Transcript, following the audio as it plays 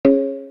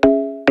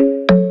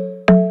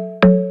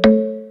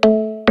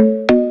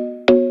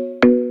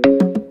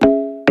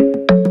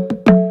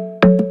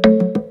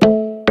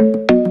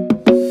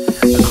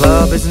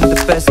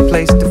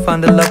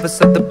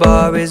house at the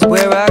bar is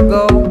where I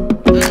go.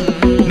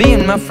 Me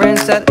and my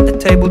friends sat at the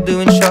table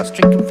doing shots,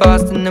 drinking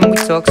fast, and then we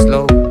talk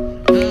slow.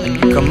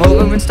 And you come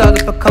over and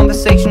start up a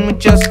conversation with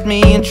just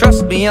me, and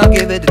trust me, I'll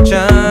give it a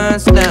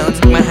chance. Now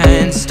take my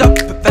hand, stop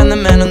it, found the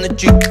man on the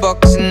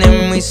jukebox, and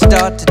then we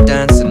start to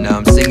dance. And now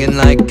I'm singing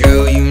like,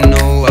 girl, you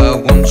know I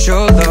want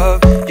your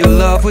love. Your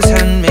love was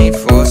handmade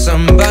for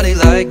somebody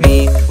like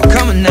me. Well,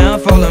 come on now,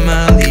 follow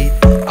my lead.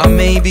 I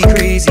may be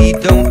crazy,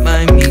 don't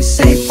mind me.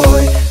 Say,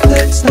 boy,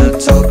 let's not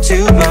talk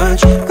too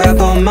much. Grab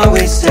on my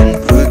waist and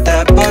put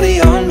that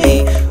body on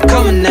me.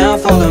 Come on now,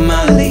 follow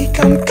my lead.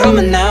 Come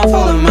on now,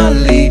 follow my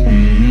lead.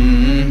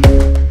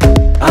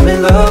 I'm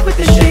in love with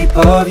the shape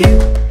of you.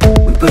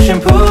 We push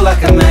and pull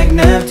like a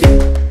magnet do.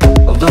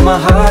 Although my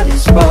heart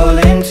is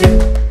falling too,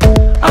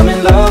 I'm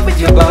in love with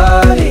your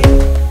body.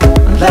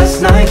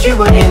 Last night you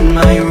were in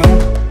my room,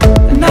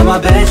 and now my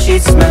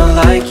bedsheets smell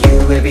like you.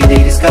 Every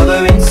day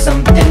discovering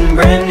something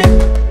brand new.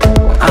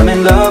 I'm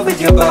in love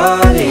with your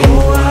body.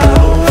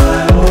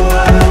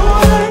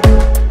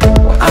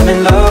 I'm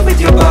in love with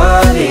your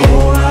body.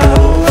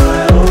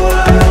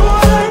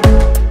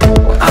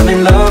 I'm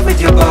in love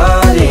with your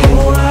body.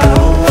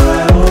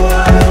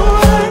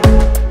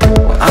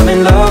 I'm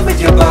in love with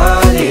your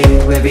body.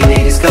 Every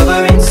day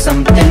discovering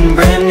something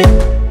brand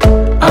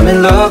new. I'm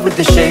in love with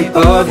the shape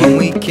of you. One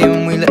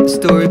weekend we let the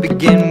story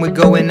begin. We're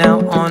going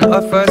out on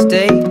our first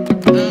date.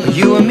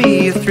 You and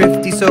me are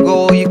thrifty, so go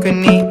all you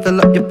can eat. Fill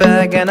up your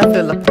bag and I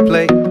fill up the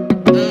plate.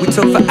 We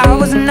talk for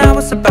hours and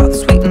hours about the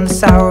sweet and the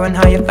sour, and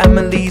how your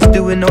family's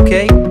doing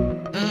okay.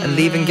 And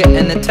leaving,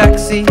 getting a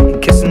taxi,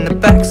 and kissing the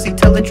backseat.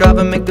 Tell the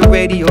driver make the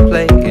radio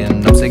play.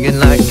 And I'm singing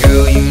like,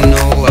 girl, you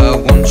know I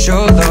want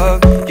your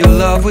love. Your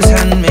love was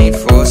handmade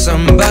for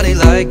somebody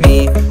like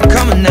me.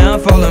 Come on now,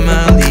 follow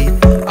my lead.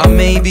 I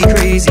may be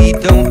crazy,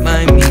 don't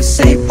mind me.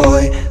 Say,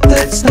 boy,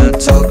 let's not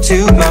talk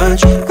too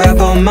much. Grab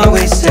on my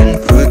waist and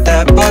put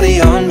that body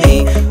on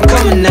me.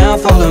 Come on now,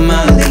 follow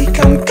my lead.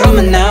 Come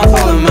on now,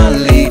 follow my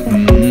lead.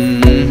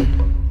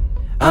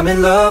 I'm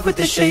in love with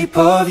the shape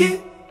of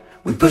you.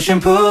 We push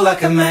and pull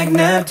like a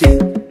magnet do.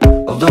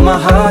 Although my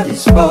heart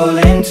is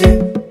falling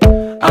too,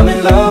 I'm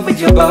in love with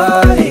your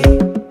body.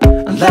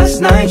 And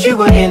last night you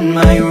were in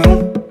my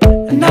room,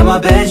 and now my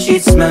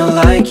bedsheets smell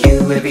like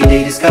you. Every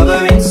day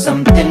discovering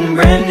something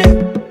brand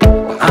new.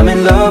 I'm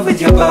in love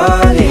with your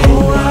body.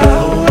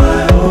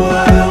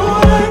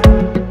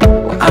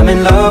 I'm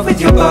in love with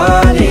your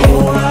body.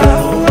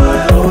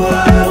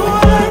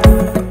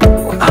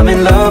 I'm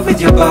in love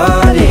with your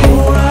body.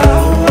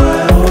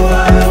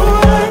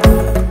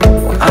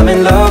 I'm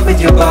in love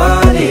with your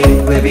body.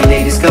 Every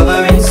day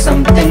discovering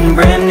something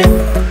brand new.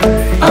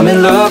 I'm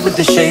in love with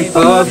the shape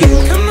of you.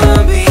 Come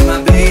on, be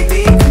my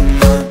baby.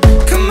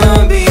 Come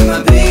on, be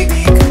my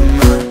baby.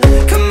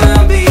 Come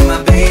on, be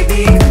my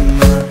baby.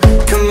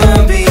 Come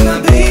on, be my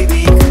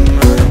baby.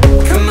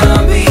 Come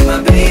on, be my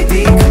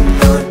baby.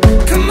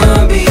 Come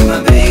on, be my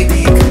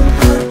baby.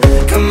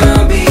 Come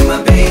on, be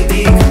my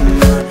baby.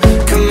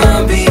 Come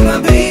on, be my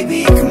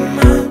baby.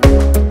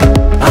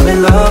 I'm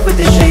in love with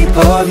the shape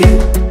of you.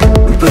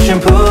 We push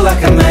and pull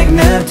like a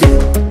magnet do.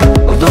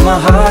 Although my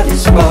heart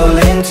is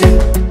falling too,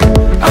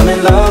 I'm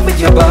in love with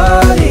your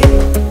body.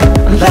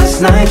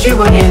 Last night you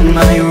were in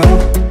my room,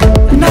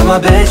 and now my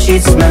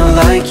bedsheets smell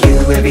like you.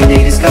 Every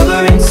day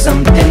discovering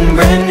something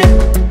brand new.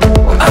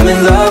 I'm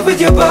in love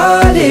with your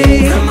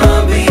body. Come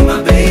on, be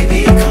my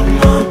baby.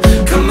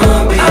 Come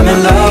on, be I'm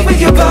in love with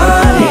your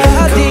body.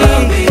 Come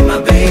on, be my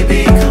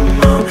baby.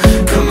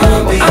 Come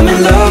on, be I'm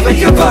in love with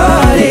your body.